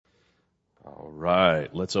All right,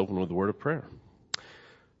 let's open with a word of prayer.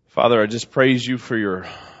 Father, I just praise you for your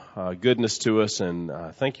goodness to us, and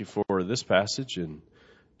thank you for this passage in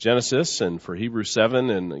Genesis and for Hebrews 7.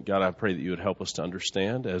 And God, I pray that you would help us to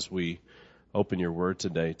understand as we open your word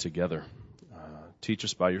today together. Teach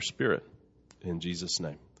us by your Spirit. In Jesus'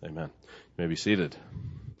 name, amen. You may be seated.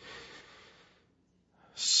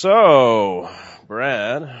 So,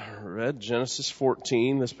 Brad read Genesis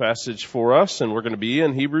 14, this passage for us, and we're going to be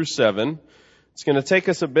in Hebrews 7. It's going to take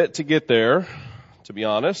us a bit to get there, to be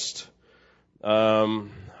honest. I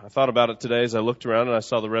thought about it today as I looked around and I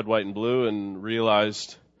saw the red, white, and blue and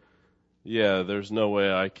realized, there's no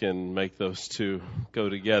way I can make those two go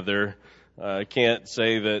together. I can't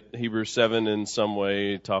say that Hebrews 7 in some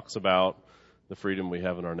way talks about the freedom we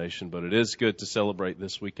have in our nation, but it is good to celebrate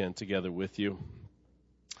this weekend together with you.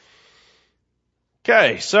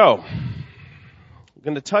 Okay, so I'm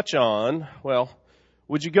going to touch on,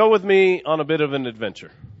 would you go with me on a bit of an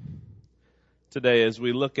adventure today as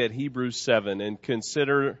we look at Hebrews 7 and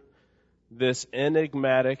consider this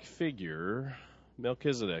enigmatic figure,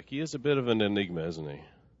 Melchizedek. He is a bit of an enigma, isn't he?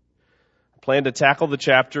 I plan to tackle the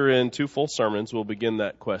chapter in 2 full sermons. We'll begin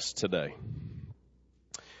that quest today.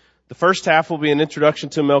 The first half will be an introduction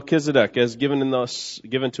to Melchizedek as given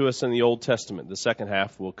to us in the Old Testament. The second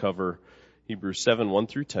half will cover Hebrews 7, 1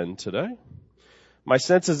 through 10 today. My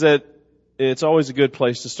sense is that it's always a good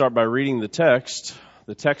place to start by reading the text.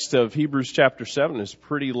 The text of Hebrews chapter 7 is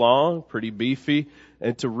pretty long, pretty beefy,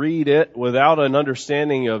 and to read it without an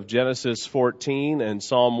understanding of Genesis 14 and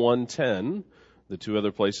Psalm 110, the two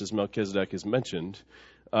other places Melchizedek is mentioned,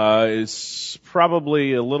 is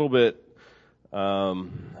probably a little bit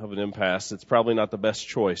of an impasse. It's probably not the best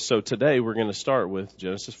choice. So today we're going to start with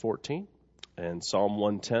Genesis 14 and Psalm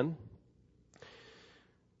 110.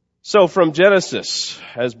 So from Genesis,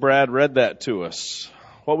 as Brad read that to us,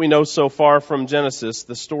 what we know so far from Genesis,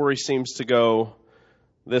 the story seems to go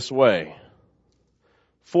this way.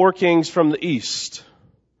 4 kings from the east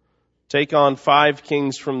take on 5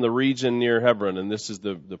 kings from the region near Hebron, and this is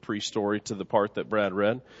the pre-story to the part that Brad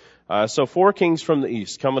read. So 4 kings from the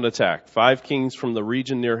east come and attack. 5 kings from the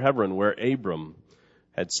region near Hebron where Abram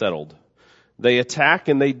had settled. They attack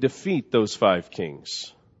and they defeat those 5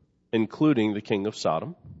 kings, including the king of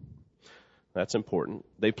Sodom. That's important.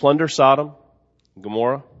 They plunder Sodom,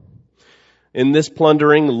 Gomorrah. In this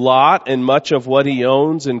plundering, Lot and much of what he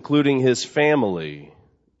owns, including his family,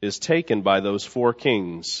 is taken by those 4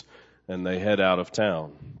 kings, and they head out of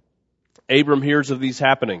town. Abram hears of these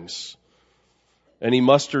happenings, and he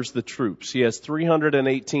musters the troops. He has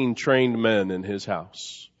 318 trained men in his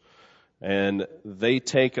house, and they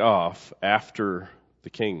take off after the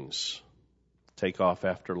kings, take off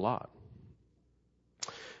after Lot.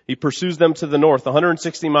 He pursues them to the north,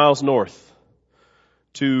 160 miles north,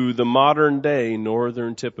 to the modern-day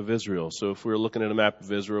northern tip of Israel. So if we're looking at a map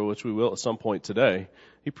of Israel, which we will at some point today,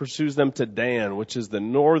 he pursues them to Dan, which is the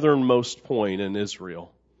northernmost point in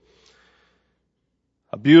Israel.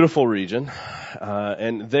 A beautiful region.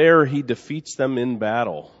 And there he defeats them in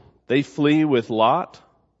battle. They flee with Lot,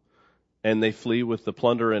 and they flee with the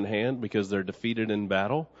plunder in hand because they're defeated in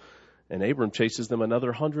battle. And Abram chases them another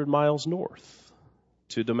 100 miles north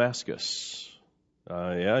to Damascus.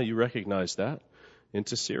 You recognize that.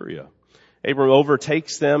 Into Syria. Abram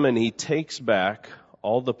overtakes them and he takes back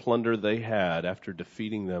all the plunder they had after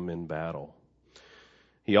defeating them in battle.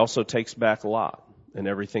 He also takes back Lot and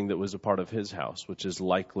everything that was a part of his house, which is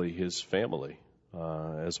likely his family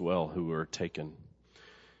as well, who were taken.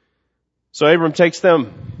 So Abram takes the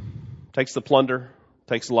plunder,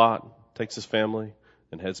 takes Lot, takes his family,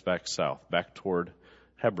 and heads back south, back toward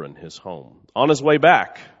Hebron, his home. On his way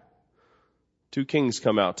back, 2 kings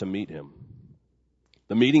come out to meet him.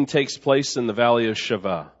 The meeting takes place in the valley of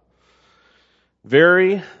Shavah,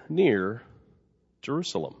 very near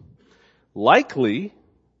Jerusalem. Likely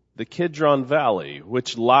the Kidron Valley,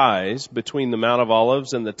 which lies between the Mount of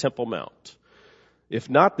Olives and the Temple Mount. If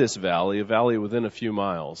not this valley, a valley within a few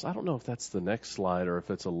miles. I don't know if that's the next slide or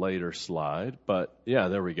if it's a later slide, but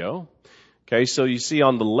there we go. Okay, so you see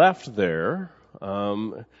on the left there,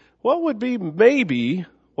 what would be maybe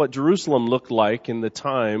what Jerusalem looked like in the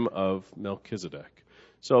time of Melchizedek.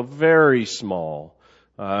 So very small,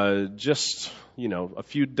 just, a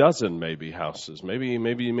few dozen maybe houses, maybe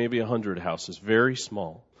 100 houses, very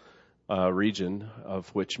small region of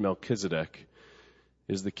which Melchizedek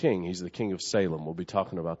is the king. He's the king of Salem. We'll be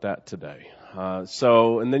talking about that today.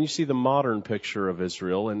 And then you see the modern picture of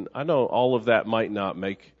Israel, and I know all of that might not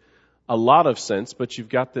make a lot of sense, but you've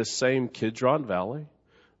got this same Kidron Valley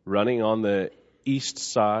running on the east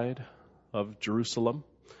side of Jerusalem.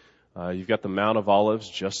 You've got the Mount of Olives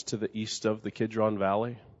just to the east of the Kidron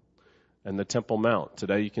Valley, and the Temple Mount.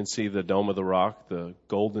 Today you can see the Dome of the Rock, the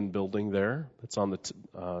golden building there that's on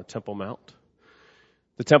the Temple Mount.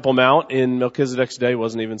 The Temple Mount in Melchizedek's day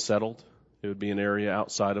wasn't even settled. It would be an area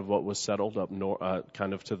outside of what was settled up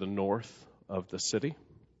kind of to the north of the city.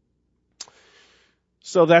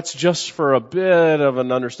 So that's just for a bit of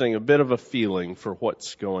an understanding, a bit of a feeling for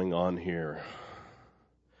what's going on here.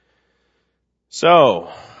 So,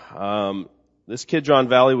 this Kidron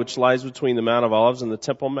Valley, which lies between the Mount of Olives and the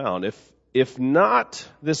Temple Mount, if not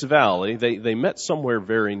this valley, they met somewhere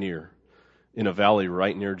very near, in a valley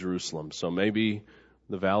right near Jerusalem. So maybe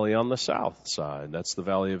the valley on the south side, that's the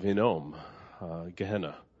Valley of Hinnom,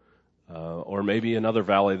 Gehenna. Or maybe another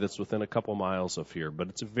valley that's within a couple miles of here, but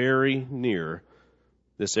it's very near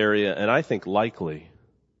this area, and I think likely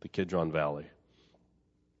the Kidron Valley.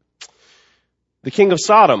 The king of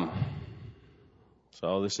Sodom.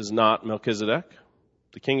 So this is not Melchizedek.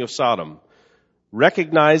 The king of Sodom.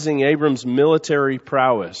 Recognizing Abram's military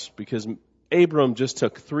prowess, because Abram just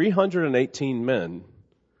took 318 men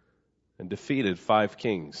and defeated 5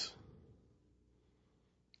 kings.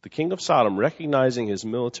 The king of Sodom, recognizing his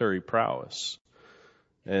military prowess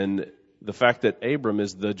and the fact that Abram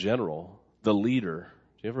is the general, the leader.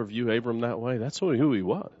 Do you ever view Abram that way? That's who he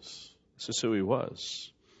was. This is who he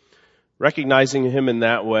was. Recognizing him in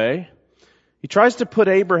that way, he tries to put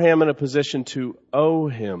Abraham in a position to owe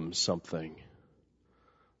him something.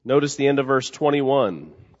 Notice the end of verse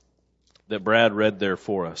 21 that Brad read there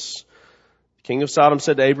for us. The king of Sodom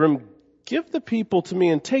said to Abram, "Give the people to me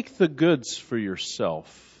and take the goods for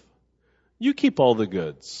yourself. You keep all the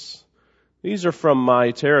goods. These are from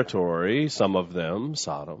my territory, some of them,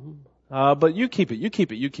 Sodom. But you keep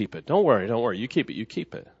it. Don't worry. You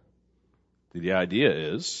keep it. The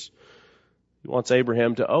idea is he wants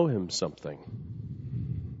Abraham to owe him something.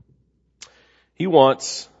 He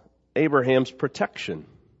wants Abraham's protection.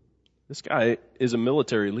 This guy is a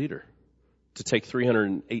military leader. To take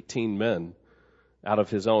 318 men out of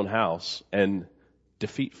his own house and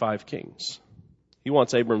defeat 5 kings. He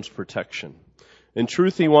wants Abram's protection. In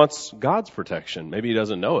truth, he wants God's protection. Maybe he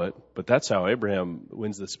doesn't know it, but that's how Abraham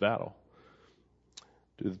wins this battle.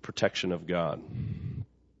 Through the protection of God.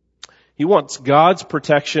 He wants God's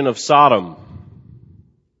protection of Sodom.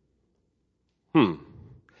 I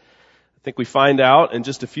think we find out in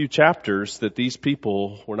just a few chapters that these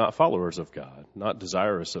people were not followers of God, not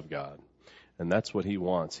desirous of God. And that's what he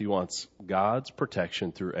wants. He wants God's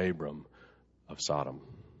protection through Abram of Sodom.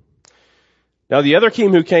 Now the other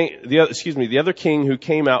king who came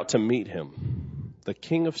out to meet him, the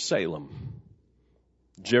king of Salem,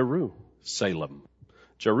 Jerusalem.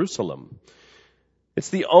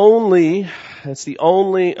 This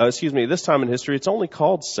time in history, it's only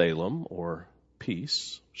called Salem, or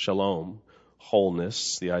peace, shalom,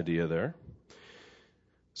 wholeness, the idea there.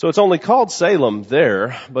 So it's only called Salem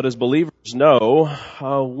there, but as believers know,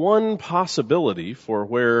 one possibility for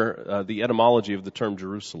where the etymology of the term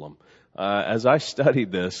Jerusalem. As I studied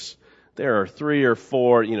this, there are 3 or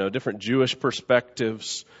 4, different Jewish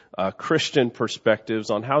perspectives, Christian perspectives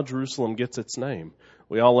on how Jerusalem gets its name.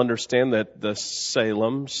 We all understand that the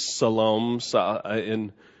Salom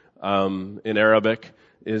in Arabic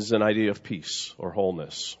is an idea of peace or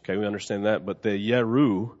wholeness. Okay, we understand that. But the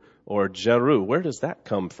Yeru or Jeru, where does that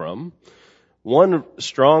come from? One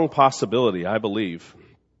strong possibility, I believe,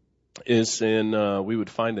 is we would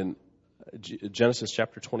find in Genesis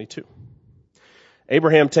chapter 22.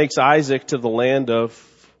 Abraham takes Isaac to the land of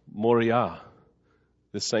Moriah,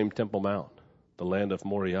 this same Temple Mount, the land of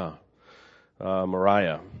Moriah,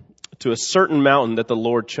 to a certain mountain that the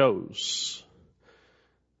Lord chose.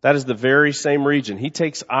 That is the very same region. He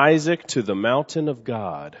takes Isaac to the mountain of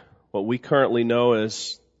God, what we currently know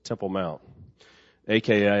as Temple Mount,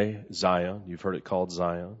 aka Zion. You've heard it called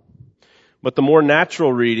Zion. But the more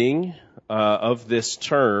natural reading of this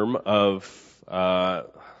term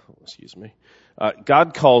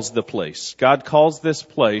God calls the place. God calls this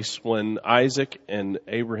place when Isaac and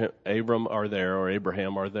Abram are there, or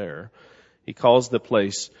Abraham are there. He calls the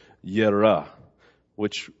place Yerah,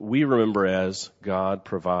 which we remember as God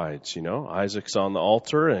provides. Isaac's on the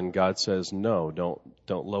altar and God says, no,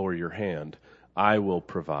 don't lower your hand. I will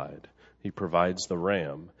provide. He provides the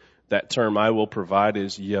ram. That term, I will provide,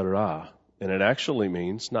 is Yerah. And it actually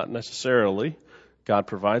means, not necessarily God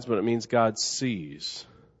provides, but it means God sees.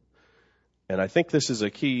 And I think this is a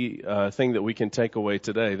key thing that we can take away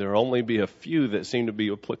today. There will only be a few that seem to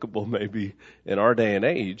be applicable maybe in our day and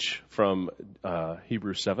age from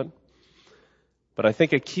Hebrews 7. But I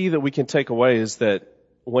think a key that we can take away is that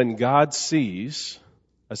when God sees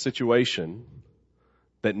a situation,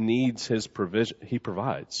 that needs his provision, he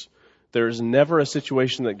provides. There's never a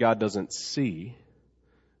situation that God doesn't see,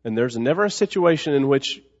 and there's never a situation in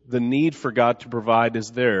which the need for God to provide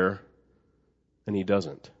is there and he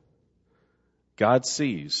doesn't. God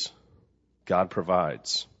sees, God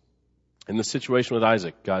provides. In the situation with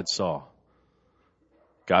Isaac, God saw.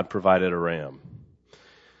 God provided a ram.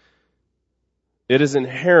 It is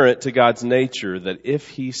inherent to God's nature that if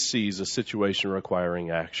he sees a situation requiring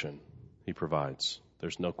action, he provides.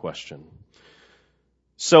 There's no question.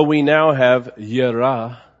 So we now have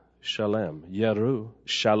Yerah Shalem. Yeru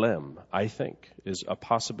Shalem, I think, is a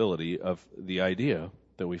possibility of the idea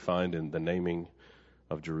that we find in the naming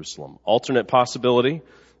of Jerusalem. Alternate possibility,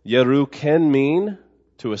 Yeru can mean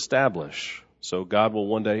to establish. So God will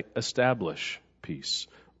one day establish peace.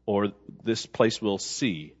 Or this place will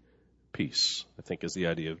see peace, I think is the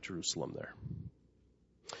idea of Jerusalem there.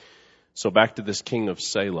 So back to this king of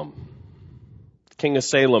Salem. The king of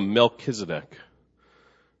Salem, Melchizedek,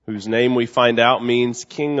 whose name we find out means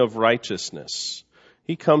king of righteousness.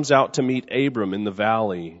 He comes out to meet Abram in the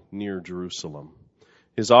valley near Jerusalem.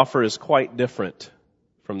 His offer is quite different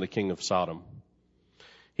from the king of Sodom.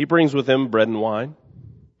 He brings with him bread and wine.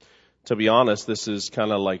 To be honest, this is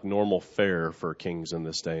kind of like normal fare for kings in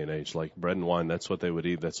this day and age. Like bread and wine, that's what they would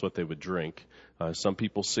eat, that's what they would drink. Some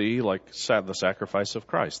people see like the sacrifice of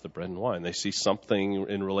Christ, the bread and wine. They see something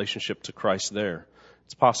in relationship to Christ there.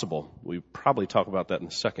 It's possible. We probably talk about that in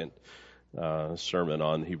the second sermon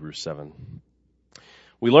on Hebrews 7.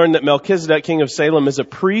 We learn that Melchizedek, king of Salem, is a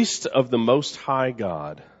priest of the Most High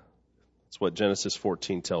God. That's what Genesis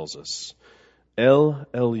 14 tells us. El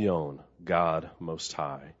Elyon, God Most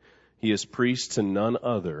High. He is priest to none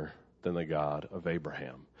other than the God of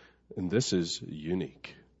Abraham. And this is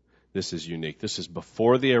unique. This is unique. This is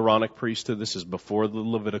before the Aaronic priesthood. This is before the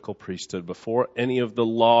Levitical priesthood, before any of the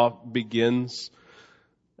law begins.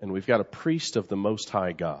 And we've got a priest of the Most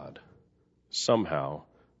High God somehow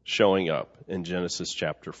showing up in Genesis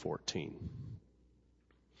chapter 14.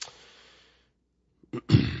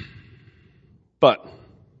 But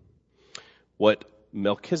what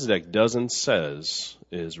Melchizedek does and says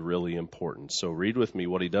is really important. So read with me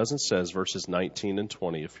what he does and says, verses 19 and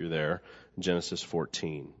 20, if you're there, Genesis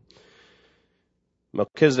 14.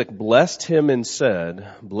 Melchizedek blessed him and said,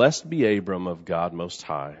 Blessed be Abram of God Most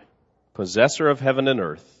High, possessor of heaven and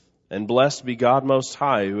earth, and blessed be God Most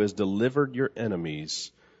High, who has delivered your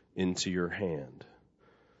enemies into your hand.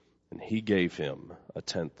 And he gave him a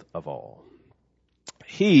tenth of all.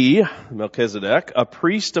 He, Melchizedek, a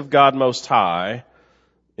priest of God Most High,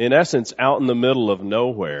 in essence, out in the middle of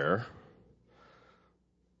nowhere,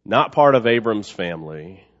 not part of Abram's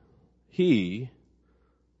family, he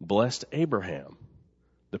blessed Abraham,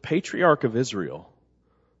 the patriarch of Israel,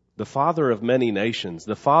 the father of many nations,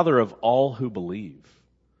 the father of all who believe.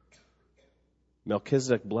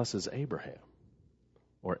 Melchizedek blesses Abraham,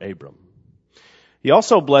 or Abram. He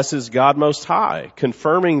also blesses God Most High,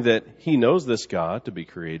 confirming that he knows this God to be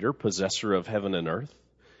creator, possessor of heaven and earth.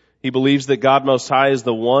 He believes that God Most High is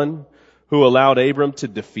the one who allowed Abram to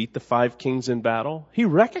defeat the 5 kings in battle. He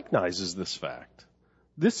recognizes this fact.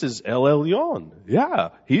 This is El Elyon. Yeah,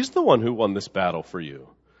 he's the one who won this battle for you.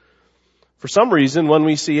 For some reason, when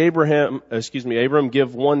we see Abram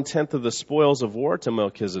give 1/10 of the spoils of war to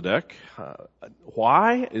Melchizedek,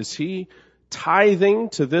 why is he tithing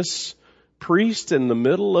to this priest in the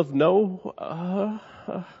middle of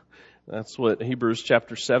that's what Hebrews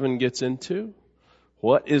chapter 7 gets into.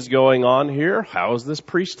 What is going on here? How is this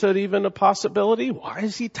priesthood even a possibility? Why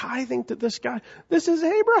is he tithing to this guy? This is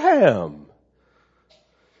Abraham.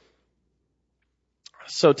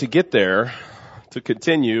 So to get there, to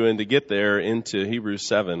continue and to get there into Hebrews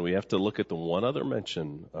 7, we have to look at the one other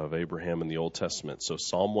mention of Abraham in the Old Testament. So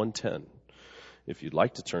Psalm 110. If you'd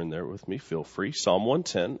like to turn there with me, feel free. Psalm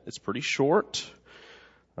 110. It's pretty short,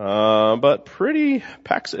 but it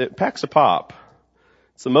packs a pop.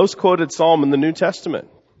 It's the most quoted psalm in the New Testament.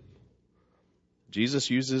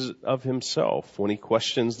 Jesus uses it of himself when he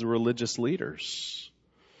questions the religious leaders.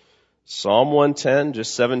 Psalm 110,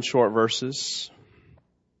 just 7 short verses,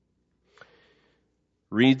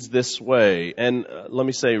 reads this way. And let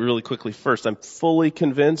me say really quickly first, I'm fully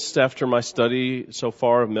convinced after my study so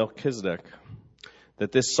far of Melchizedek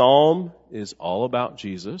that this psalm is all about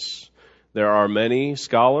Jesus. There are many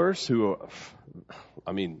scholars who,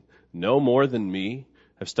 know more than me,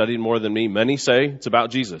 have studied more than me. Many say it's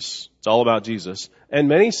about Jesus. It's all about Jesus. And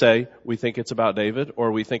many say we think it's about David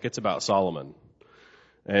or we think it's about Solomon.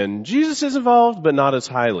 And Jesus is involved, but not as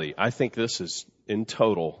highly. I think this is in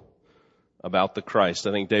total about the Christ.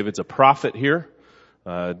 I think David's a prophet here.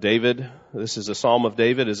 David, this is a Psalm of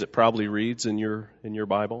David as it probably reads in your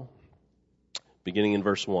Bible, beginning in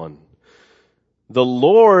verse 1. The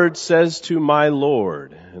Lord says to my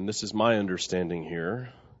Lord, and this is my understanding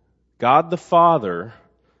here, God the Father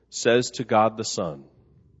says to God the Son.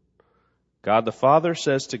 God the Father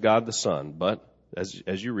says to God the Son, but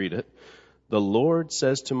as you read it, the Lord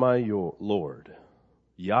says to my Lord,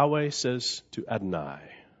 Yahweh says to Adonai,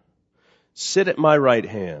 sit at my right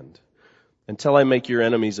hand until I make your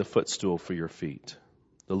enemies a footstool for your feet.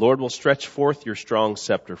 The Lord will stretch forth your strong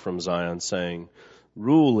scepter from Zion, saying,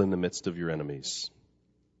 rule in the midst of your enemies.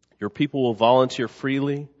 Your people will volunteer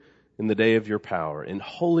freely in the day of your power, in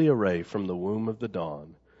holy array from the womb of the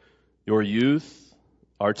dawn. Your youth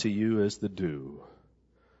are to you as the dew.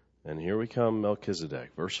 And here we come,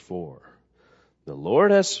 Melchizedek, verse 4. The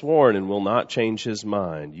Lord has sworn and will not change his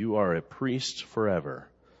mind. You are a priest forever,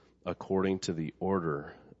 according to the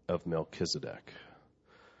order of Melchizedek.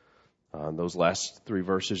 Those last three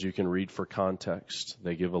verses you can read for context.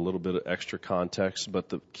 They give a little bit of extra context, but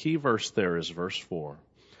the key verse there is verse 4.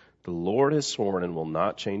 The Lord has sworn and will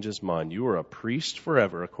not change his mind. You are a priest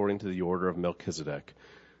forever, according to the order of Melchizedek.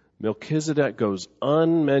 Melchizedek goes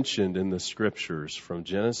unmentioned in the scriptures from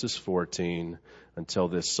Genesis 14 until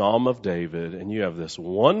this Psalm of David, and you have this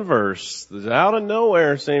one verse that's out of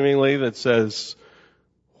nowhere seemingly that says,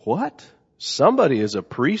 what? Somebody is a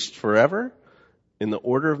priest forever in the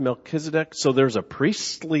order of Melchizedek? So there's a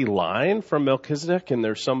priestly line from Melchizedek, and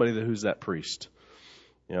there's somebody who's that priest.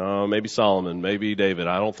 You know, maybe Solomon, maybe David.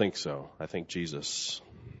 I don't think so. I think Jesus.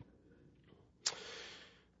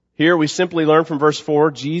 Here we simply learn from verse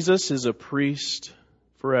 4, Jesus is a priest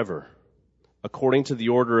forever, according to the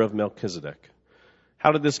order of Melchizedek.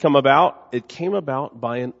 How did this come about? It came about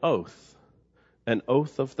by an oath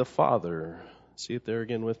of the Father. See it there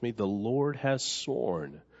again with me? The Lord has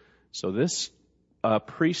sworn. So this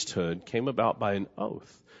priesthood came about by an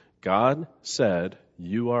oath. God said,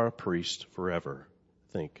 you are a priest forever.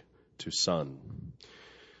 Think, to Son,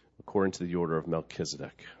 according to the order of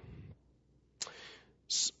Melchizedek.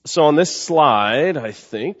 So on this slide, I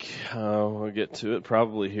think, we'll get to it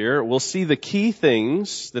probably here, we'll see the key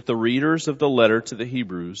things that the readers of the letter to the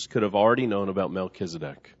Hebrews could have already known about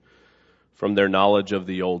Melchizedek from their knowledge of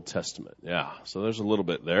the Old Testament. Yeah, so there's a little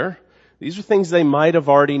bit there. These are things they might have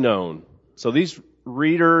already known. So these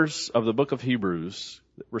readers of the book of Hebrews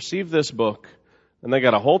received this book, and they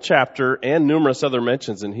got a whole chapter and numerous other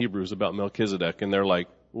mentions in Hebrews about Melchizedek, and they're like,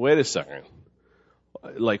 wait a second.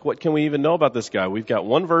 Like, what can we even know about this guy? We've got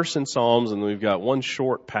one verse in Psalms and we've got one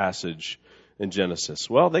short passage in Genesis.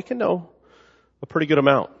 Well, they can know a pretty good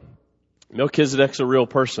amount. Melchizedek's a real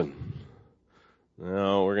person.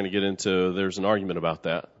 Now, we're going to get into, there's an argument about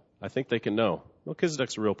that. I think they can know.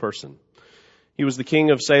 Melchizedek's a real person. He was the king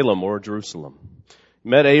of Salem or Jerusalem. He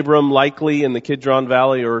met Abram likely in the Kidron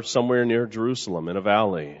Valley or somewhere near Jerusalem in a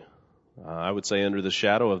valley. I would say under the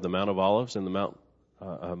shadow of the Mount of Olives and the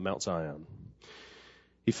Mount Zion.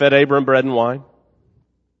 He fed Abram bread and wine,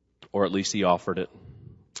 or at least he offered it.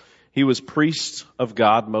 He was priest of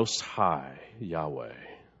God Most High, Yahweh,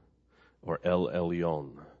 or El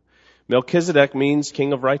Elyon. Melchizedek means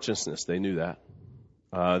king of righteousness. They knew that.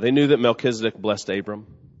 They knew that Melchizedek blessed Abram.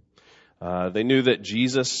 They knew that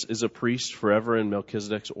Jesus is a priest forever in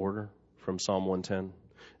Melchizedek's order from Psalm 110.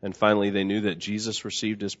 And finally, they knew that Jesus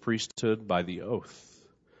received his priesthood by the oath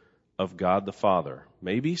of God the Father.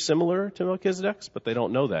 Maybe similar to Melchizedek's, but they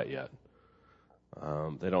don't know that yet.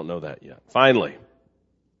 Finally,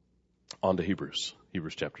 on to Hebrews.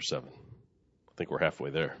 Hebrews chapter 7. I think we're halfway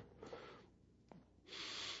there.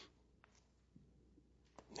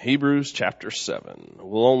 Hebrews chapter 7.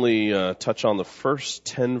 We'll only touch on the first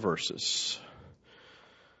 10 verses.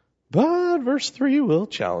 But verse 3 will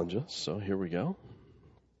challenge us, so here we go.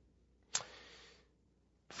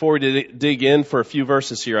 Before we dig in for a few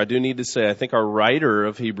verses here, I do need to say I think our writer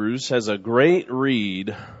of Hebrews has a great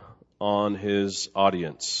read on his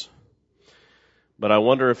audience. But I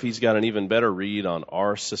wonder if he's got an even better read on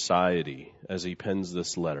our society as he pens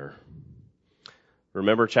this letter.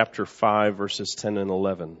 Remember chapter 5, verses 10 and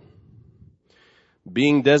 11.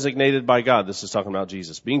 Being designated by God, this is talking about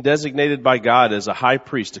Jesus, being designated by God as a high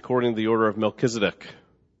priest according to the order of Melchizedek.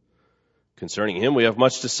 Concerning him, we have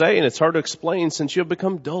much to say, and it's hard to explain since you have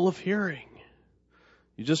become dull of hearing.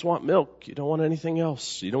 You just want milk. You don't want anything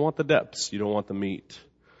else. You don't want the depths. You don't want the meat.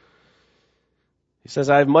 He says,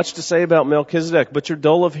 I have much to say about Melchizedek, but you're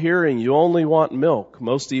dull of hearing. You only want milk.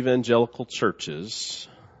 Most evangelical churches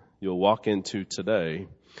you'll walk into today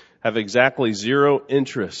have exactly zero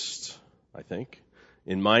interest, I think,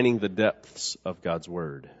 in mining the depths of God's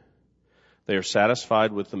Word. They are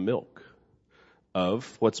satisfied with the milk.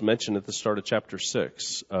 of what's mentioned at the start of chapter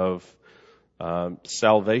 6 of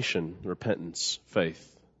salvation, repentance, faith.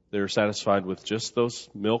 They're satisfied with just those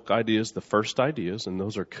milk ideas, the first ideas, and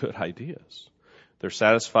those are good ideas. They're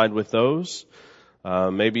satisfied with those.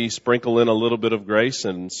 Maybe sprinkle in a little bit of grace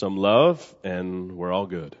and some love, and we're all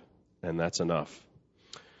good. And that's enough.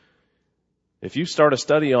 If you start a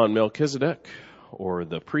study on Melchizedek or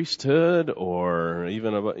the priesthood or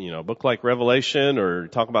even a book like Revelation or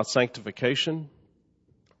talk about sanctification,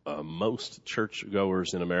 most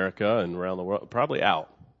churchgoers in America and around the world are probably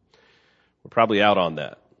out. We're probably out on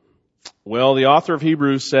that. Well, the author of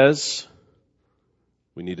Hebrews says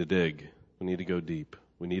we need to dig. We need to go deep.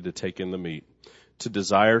 We need to take in the meat. To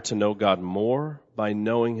desire to know God more by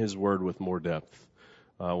knowing His Word with more depth.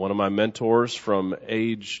 One of my mentors from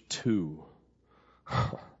age 2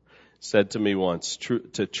 said to me once,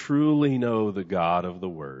 to truly know the God of the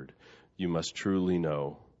Word, you must truly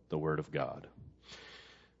know the Word of God.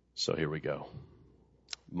 So here we go.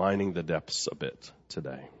 Mining the depths a bit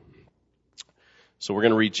today. So we're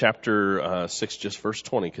going to read chapter 6, just verse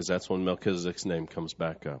 20, because that's when Melchizedek's name comes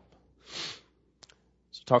back up.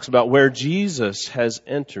 So it talks about where Jesus has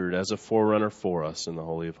entered as a forerunner for us in the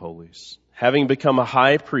Holy of Holies, having become a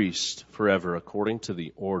high priest forever according to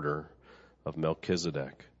the order of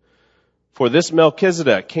Melchizedek. For this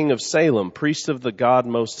Melchizedek, king of Salem, priest of the God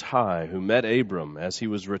Most High, who met Abram as he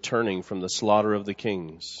was returning from the slaughter of the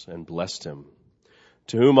kings and blessed him,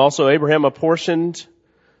 to whom also Abraham apportioned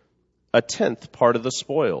a 10th part of the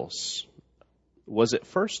spoils, was it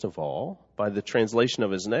first of all, by the translation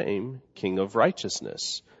of his name, King of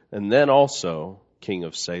Righteousness, and then also King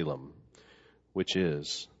of Salem, which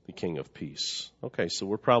is the King of Peace. Okay, so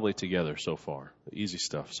we're probably together so far. Easy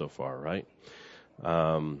stuff so far, right?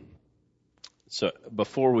 So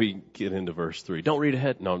before we get into verse 3, don't read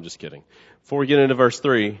ahead. No, I'm just kidding. Before we get into verse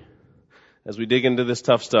 3, as we dig into this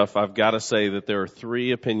tough stuff, I've got to say that there are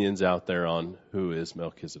 3 opinions out there on who is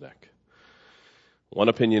Melchizedek. One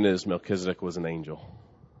opinion is Melchizedek was an angel.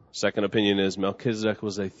 Second opinion is Melchizedek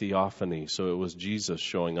was a theophany, so it was Jesus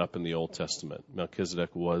showing up in the Old Testament.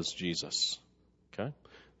 Melchizedek was Jesus. Okay?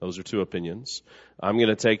 Those are 2 opinions. I'm going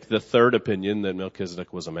to take the third opinion that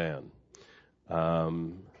Melchizedek was a man.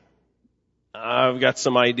 I've got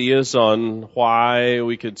some ideas on why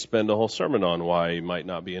we could spend a whole sermon on why he might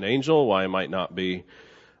not be an angel, why he might not be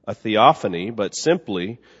a theophany, but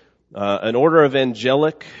simply an order of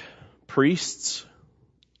angelic priests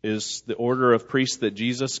is the order of priests that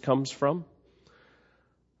Jesus comes from?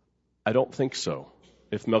 I don't think so.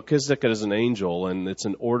 If Melchizedek is an angel and it's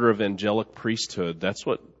an order of angelic priesthood, that's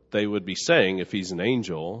what they would be saying if he's an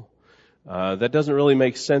angel. That doesn't really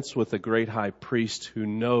make sense with a great high priest who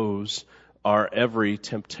knows our every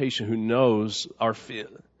temptation, who knows our fear.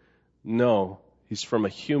 No, he's from a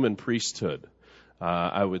human priesthood.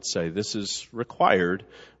 I would say this is required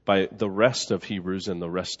by the rest of Hebrews and the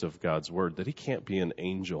rest of God's Word, that he can't be an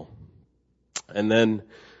angel. And then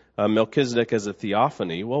Melchizedek as a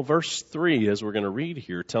theophany. Well, verse 3, as we're going to read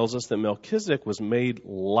here, tells us that Melchizedek was made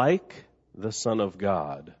like the Son of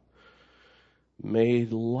God.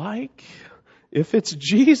 Made like? If it's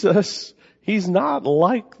Jesus, he's not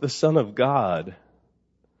like the Son of God.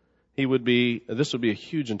 This would be a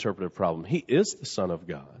huge interpretive problem. He is the Son of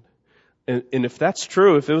God. And if that's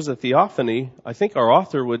true, if it was a theophany, I think our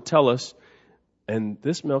author would tell us, and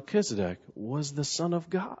this Melchizedek was the Son of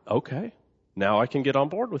God. Okay, now I can get on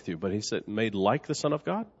board with you. But he said, made like the Son of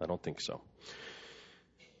God? I don't think so.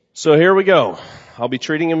 So here we go. I'll be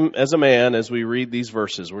treating him as a man as we read these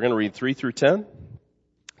verses. We're going to read 3 through 10,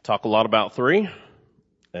 talk a lot about 3,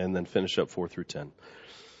 and then finish up 4 through 10.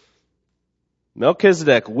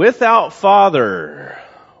 Melchizedek, without father,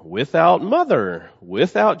 without mother,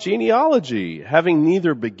 without genealogy, having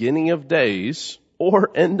neither beginning of days or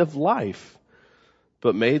end of life,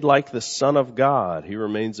 but made like the Son of God, he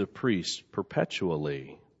remains a priest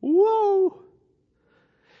perpetually. Whoa!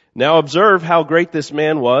 Now observe how great this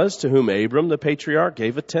man was, to whom Abram the patriarch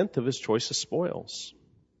gave a 10th of his choicest spoils.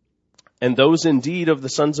 And those indeed of the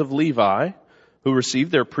sons of Levi, who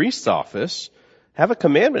received their priest's office, have a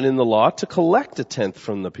commandment in the law to collect a 10th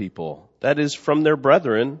from the people, that is, from their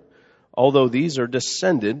brethren, although these are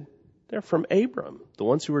descended, they're from Abram. The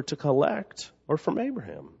ones who are to collect are from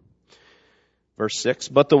Abraham. Verse 6,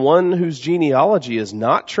 but the one whose genealogy is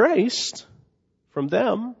not traced from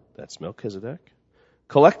them, that's Melchizedek,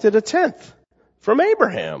 collected a 10th from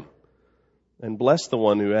Abraham and blessed the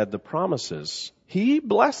one who had the promises. He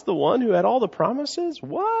blessed the one who had all the promises?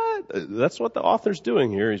 What? That's what the author's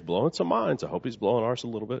doing here. He's blowing some minds. I hope he's blowing ours a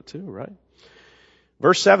little bit too, right?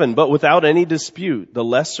 Verse 7, but without any dispute, the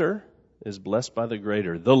lesser is blessed by the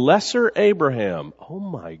greater. The lesser Abraham, oh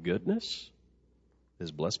my goodness,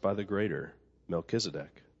 is blessed by the greater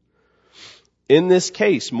Melchizedek. In this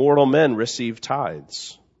case, mortal men receive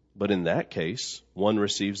tithes. But in that case, one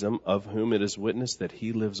receives them of whom it is witnessed that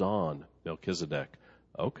he lives on, Melchizedek.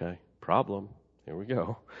 Okay, problem. Here we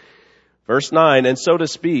go. Verse 9, and so to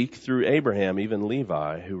speak, through Abraham, even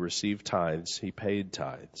Levi, who received tithes, he paid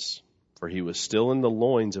tithes. For he was still in the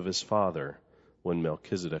loins of his father when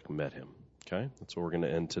Melchizedek met him. Okay, that's where we're going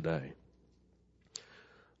to end today.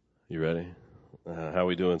 You ready? How are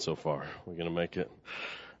we doing so far? We're going to make it.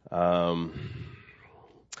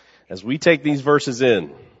 As we take these verses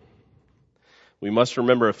in, we must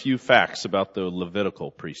remember a few facts about the Levitical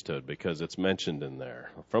priesthood because it's mentioned in there.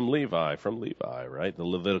 From Levi, right? The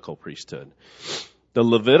Levitical priesthood. The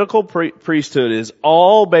Levitical priesthood is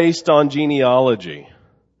all based on genealogy.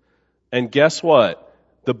 And guess what?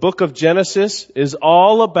 The book of Genesis is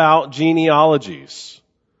all about genealogies.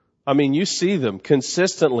 I mean, you see them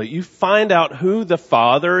consistently. You find out who the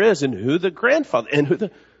father is and who the grandfather and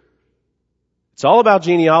it's all about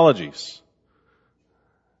genealogies.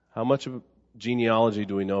 How much of genealogy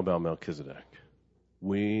do we know about Melchizedek?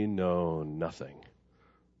 We know nothing.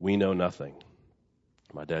 We know nothing.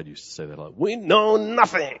 My dad used to say that a lot. We know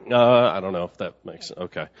nothing. I don't know if that makes sense.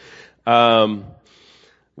 Okay.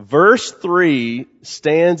 Verse 3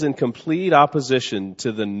 stands in complete opposition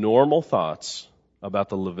to the normal thoughts about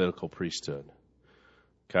the Levitical priesthood.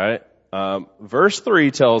 Okay. Verse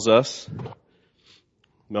 3 tells us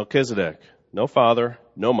Melchizedek, no father,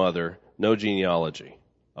 no mother, no genealogy.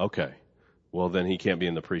 Okay. Well, then he can't be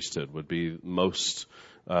in the priesthood, would be most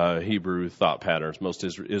Hebrew thought patterns, most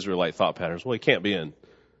Israelite thought patterns. Well, he can't be in.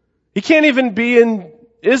 He can't even be in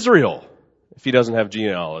Israel if he doesn't have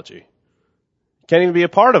genealogy. He can't even be a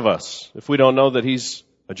part of us if we don't know that he's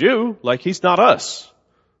a Jew, like he's not us.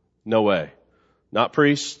 No way. Not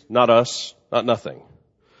priest, not us, not nothing.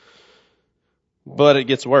 But it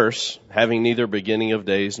gets worse, having neither beginning of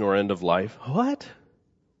days nor end of life. What?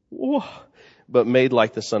 Whoa. But made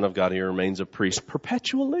like the Son of God, he remains a priest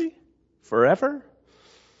perpetually, forever.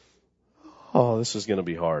 Oh, this is going to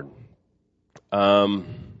be hard.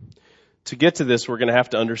 To get to this, we're going to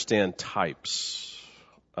have to understand types.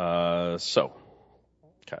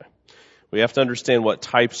 Okay. We have to understand what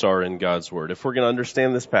types are in God's Word if we're going to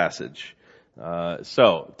understand this passage. Types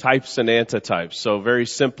and antitypes. So very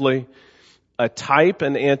simply, a type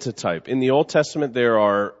and antitype. In the Old Testament, there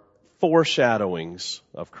are foreshadowings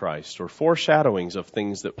of Christ or foreshadowings of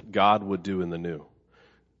things that God would do in the New.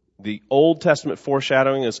 The Old Testament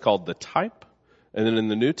foreshadowing is called the type. And then in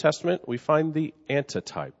the New Testament, we find the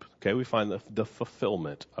antitype. Okay, we find the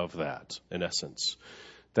fulfillment of that, in essence.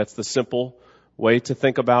 That's the simple way to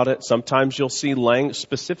think about it. Sometimes you'll see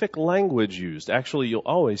specific language used. Actually, you'll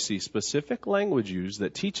always see specific language used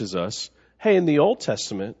that teaches us, hey, in the Old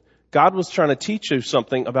Testament, God was trying to teach you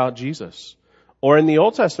something about Jesus. Or in the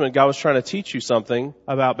Old Testament, God was trying to teach you something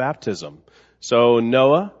about baptism. So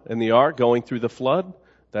Noah and the ark going through the flood,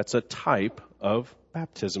 that's a type of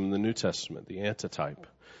baptism in the New Testament, the antitype.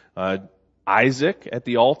 Isaac at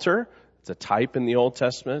the altar, it's a type in the Old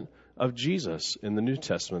Testament of Jesus in the New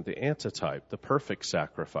Testament, the antitype, the perfect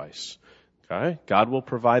sacrifice. Okay? God will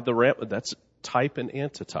provide the ram. That's type and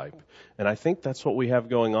antitype. And I think that's what we have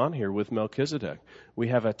going on here with Melchizedek. We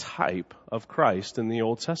have a type of Christ in the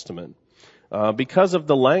Old Testament because of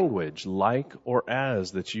the language, like or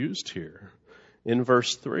as, that's used here in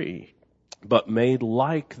verse 3. But made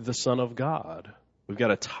like the Son of God. We've got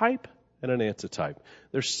a type and an antitype.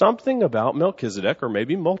 There's something about Melchizedek, or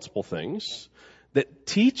maybe multiple things, that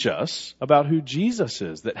teach us about who Jesus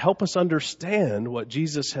is, that help us understand what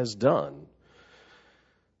Jesus has done.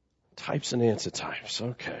 Types and antitypes.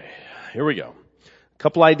 Okay, here we go. A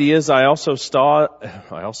couple ideas I also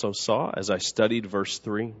saw as I studied verse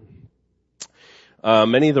 3.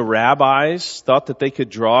 Many of the rabbis thought that they could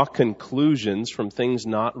draw conclusions from things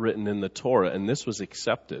not written in the Torah, and this was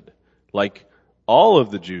accepted. Like all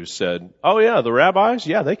of the Jews said, oh yeah, the rabbis,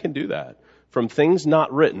 yeah, they can do that. From things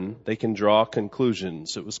not written, they can draw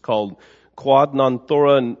conclusions. It was called quod non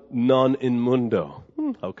Torah non in mundo.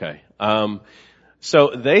 Okay.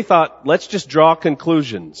 So they thought, let's just draw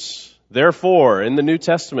conclusions. Therefore, in the New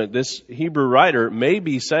Testament, this Hebrew writer may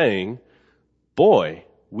be saying, boy,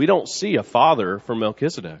 we don't see a father for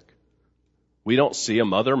Melchizedek. We don't see a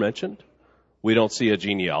mother mentioned. We don't see a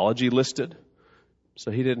genealogy listed.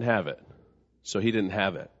 So he didn't have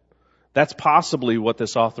it. That's possibly what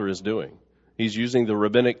this author is doing. He's using the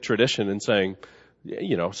rabbinic tradition and saying,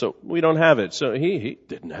 so we don't have it. So he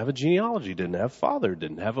didn't have a genealogy, didn't have a father,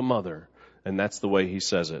 didn't have a mother. And that's the way he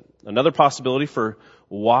says it. Another possibility for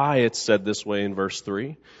why it's said this way in verse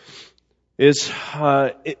 3 is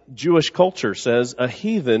Jewish culture says a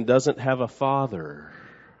heathen doesn't have a father.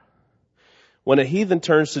 When a heathen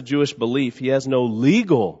turns to Jewish belief, he has no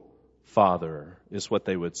legal father, is what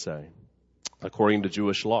they would say, according to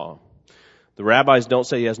Jewish law. The rabbis don't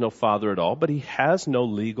say he has no father at all, but he has no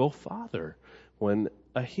legal father when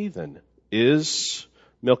a heathen. Is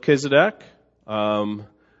Melchizedek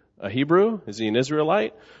a Hebrew? Is he an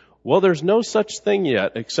Israelite? Well, there's no such thing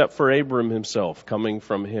yet except for Abram himself. Coming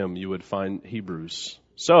from him, you would find Hebrews.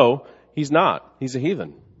 So, he's not. He's a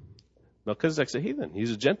heathen. Melchizedek's a heathen.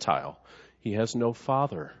 He's a Gentile. He has no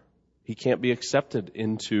father. He can't be accepted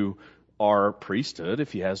into our priesthood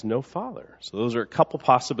if he has no father. So those are a couple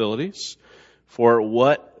possibilities for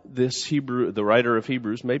what this the writer of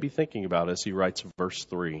Hebrews may be thinking about as he writes verse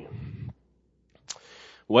 3.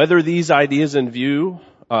 Whether these ideas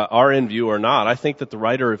are in view or not, I think that the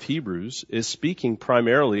writer of Hebrews is speaking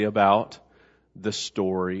primarily about the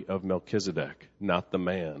story of Melchizedek, not the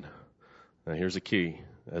man. Now here's a key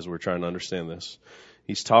as we're trying to understand this.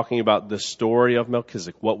 He's talking about the story of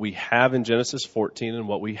Melchizedek, what we have in Genesis 14 and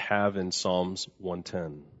what we have in Psalms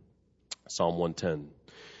 110. Psalm 110.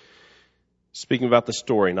 Speaking about the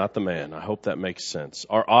story, not the man. I hope that makes sense.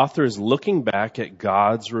 Our author is looking back at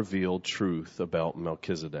God's revealed truth about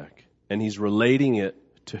Melchizedek, and he's relating it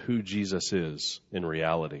to who Jesus is in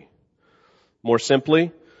reality. More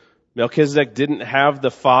simply, Melchizedek didn't have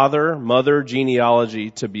the father-mother genealogy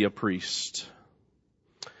to be a priest.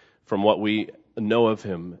 From what we know of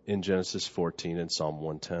him in Genesis 14 and Psalm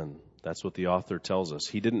 110. That's what the author tells us.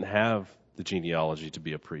 He didn't have the genealogy to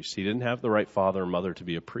be a priest. He didn't have the right father or mother to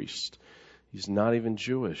be a priest. He's not even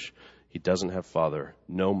Jewish. He doesn't have father,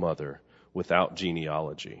 no mother, without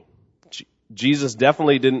genealogy. Jesus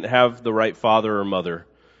definitely didn't have the right father or mother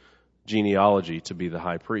genealogy to be the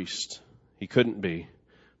high priest. He couldn't be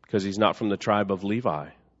because he's not from the tribe of Levi.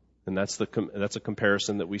 And that's a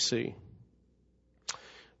comparison that we see.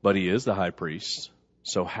 But he is the high priest.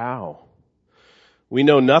 So how? We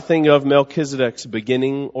know nothing of Melchizedek's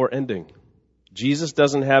beginning or ending. Jesus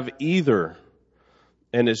doesn't have either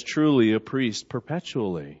and is truly a priest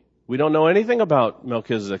perpetually. We don't know anything about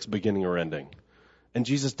Melchizedek's beginning or ending. And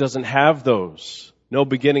Jesus doesn't have those. No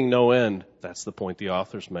beginning, no end. That's the point the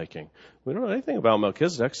author's making. We don't know anything about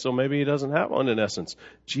Melchizedek, so maybe he doesn't have one in essence.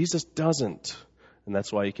 Jesus doesn't. And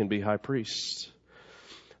that's why he can be high priest.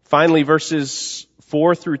 Finally, verses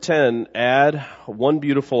 4 through 10 add one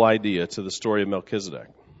beautiful idea to the story of Melchizedek.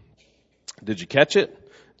 Did you catch it?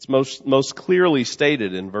 It's most clearly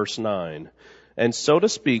stated in verse 9. And so to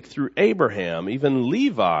speak, through Abraham, even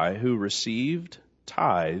Levi, who received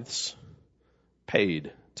tithes,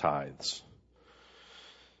 paid tithes.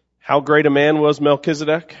 How great a man was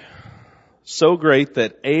Melchizedek? So great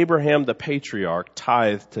that Abraham the patriarch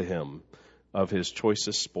tithed to him of his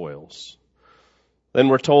choicest spoils. Then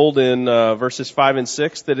we're told in verses 5 and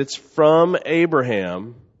 6 that it's from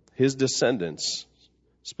Abraham, his descendants,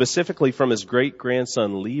 specifically from his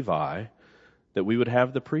great-grandson Levi, that we would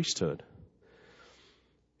have the priesthood.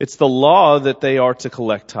 It's the law that they are to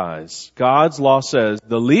collect tithes. God's law says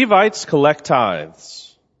the Levites collect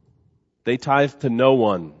tithes. They tithe to no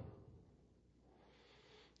one.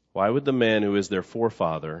 Why would the man who is their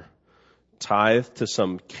forefather tithe to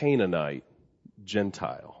some Canaanite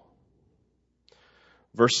Gentile?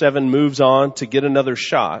 Verse 7 moves on to get another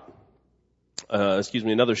shot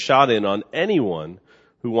in on anyone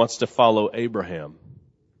who wants to follow Abraham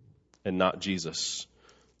and not Jesus.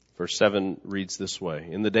 Verse 7 reads this way.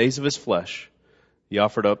 In the days of his flesh, he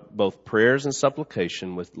offered up both prayers and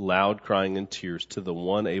supplication with loud crying and tears to the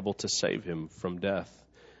one able to save him from death.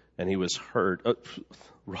 And he was heard.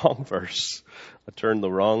 Wrong verse. I turned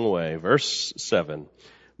the wrong way. Verse 7.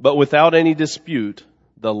 But without any dispute,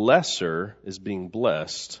 the lesser is being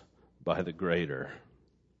blessed by the greater.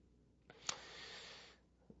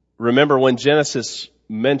 Remember when Genesis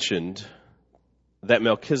mentioned that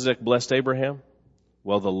Melchizedek blessed Abraham?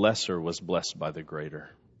 Well, the lesser was blessed by the greater.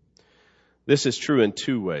 This is true in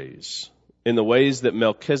two ways. In the ways that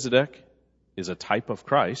Melchizedek is a type of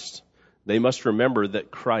Christ, they must remember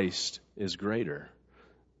that Christ is greater.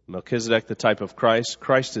 Melchizedek, the type of Christ,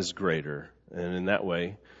 Christ is greater. And in that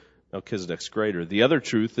way, Melchizedek's greater. The other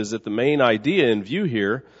truth is that the main idea in view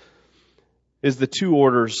here is the two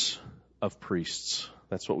orders of priests.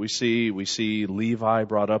 That's what we see. We see Levi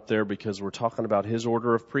brought up there because we're talking about his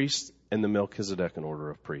order of priests and the Melchizedekan order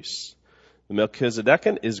of priests. The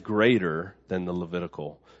Melchizedekan is greater than the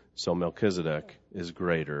Levitical. So Melchizedek is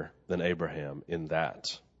greater than Abraham in that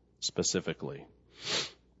specifically.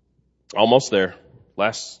 Almost there.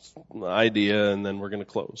 last idea, and then we're going to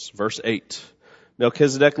close. Verse 8.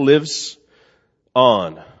 Melchizedek lives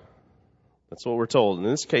on. That's what we're told. In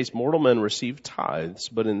this case, mortal men receive tithes,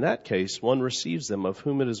 but in that case, one receives them of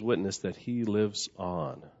whom it is witnessed that he lives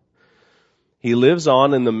on. He lives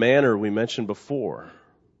on in the manner we mentioned before.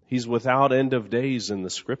 He's without end of days in the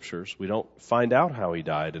Scriptures. We don't find out how he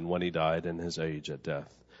died and when he died and his age at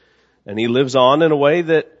death. And he lives on in a way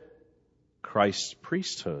that Christ's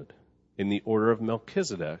priesthood in the order of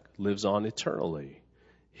Melchizedek lives on eternally.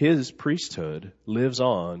 His priesthood lives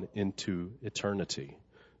on into eternity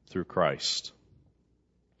through Christ.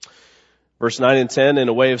 Verse 9 and 10, in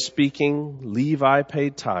a way of speaking, Levi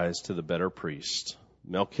paid tithes to the better priest.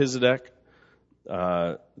 Melchizedek,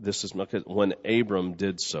 this is Melchizedek, when Abram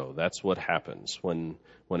did so. That's what happens. When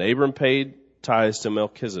Abram paid tithes to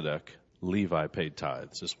Melchizedek, Levi paid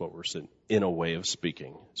tithes. Is what we're saying. In a way of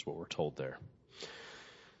speaking, is what we're told there.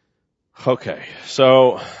 Okay,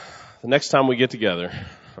 so the next time we get together,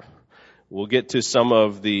 we'll get to some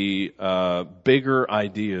of the bigger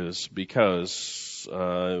ideas because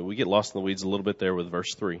we get lost in the weeds a little bit there with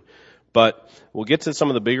verse 3. But we'll get to some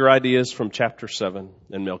of the bigger ideas from chapter 7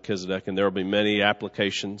 in Melchizedek, and there will be many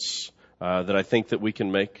applications that I think that we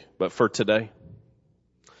can make. But for today,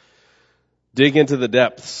 dig into the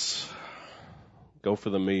depths. Go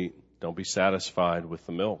for the meat. Don't be satisfied with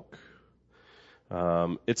the milk.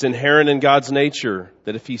 It's inherent in God's nature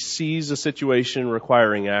that if He sees a situation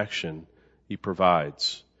requiring action, He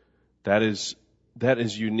provides. That is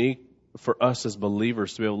unique for us as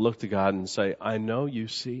believers to be able to look to God and say, I know you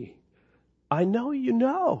see. I know you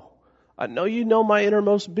know. I know you know my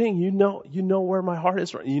innermost being. You know where my heart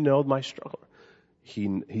is. You know my struggle.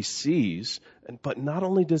 He sees, but not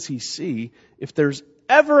only does He see, if there's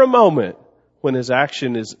ever a moment when His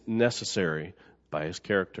action is necessary by His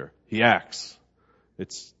character, He acts.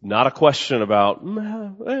 It's not a question about,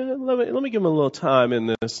 let me give Him a little time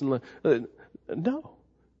in this. No.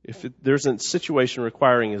 If there's a situation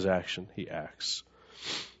requiring His action, He acts.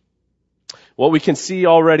 What we can see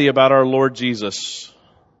already about our Lord Jesus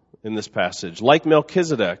in this passage, like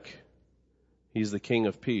Melchizedek, He's the King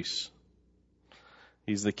of peace.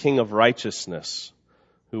 He's the King of righteousness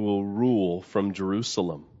who will rule from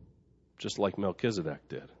Jerusalem, just like Melchizedek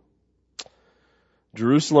did.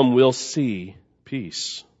 Jerusalem will see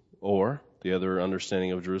peace, or the other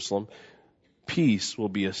understanding of Jerusalem, peace will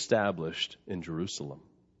be established in Jerusalem.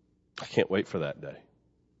 I can't wait for that day.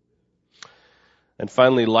 And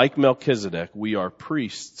finally, like Melchizedek, we are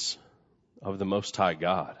priests of the Most High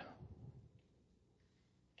God.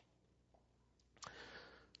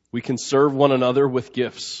 We can serve one another with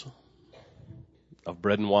gifts of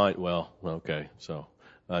bread and wine. Well, okay, so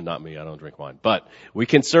not me, I don't drink wine. But we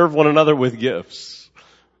can serve one another with gifts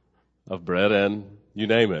of bread and you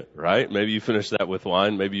name it, right? Maybe you finish that with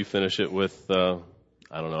wine. Maybe you finish it with, I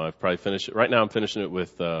don't know, I've probably finished it. Right now I'm finishing it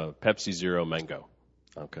with Pepsi Zero Mango.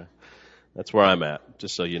 Okay. That's where I'm at,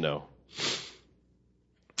 just so you know.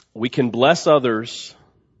 We can bless others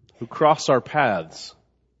who cross our paths.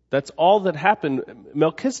 That's all that happened.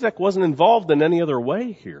 Melchizedek wasn't involved in any other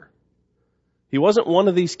way here. He wasn't one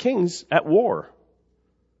of these kings at war.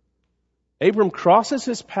 Abram crosses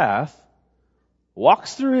his path,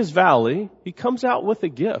 walks through his valley, he comes out with a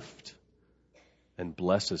gift and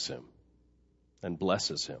blesses him.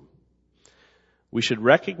 We should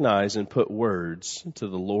recognize and put words to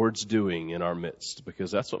the Lord's doing in our midst,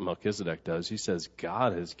 because that's what Melchizedek does. He says,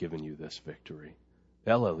 God has given you this victory.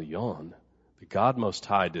 El Elyon, the God Most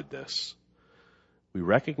High did this. We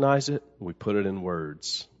recognize it, we put it in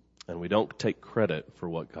words, and we don't take credit for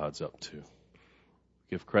what God's up to.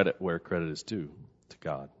 Give credit where credit is due to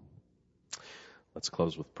God. Let's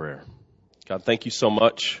close with prayer. God, thank you so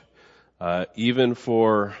much, even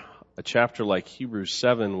for a chapter like Hebrews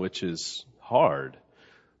 7, which is hard.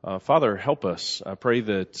 Father, help us. I pray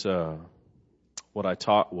that what I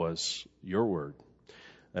taught was your word.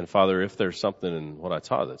 And Father, if there's something in what I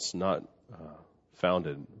taught that's not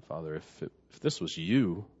founded, Father, if this was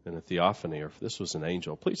you in a theophany or if this was an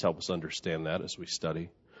angel, please help us understand that as we study.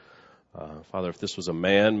 Father, if this was a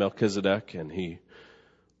man, Melchizedek, and he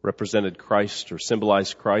represented Christ or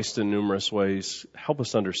symbolized Christ in numerous ways, help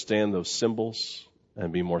us understand those symbols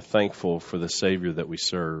and be more thankful for the Savior that we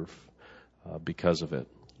serve because of it.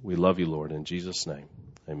 We love you, Lord. In Jesus' name,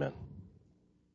 amen.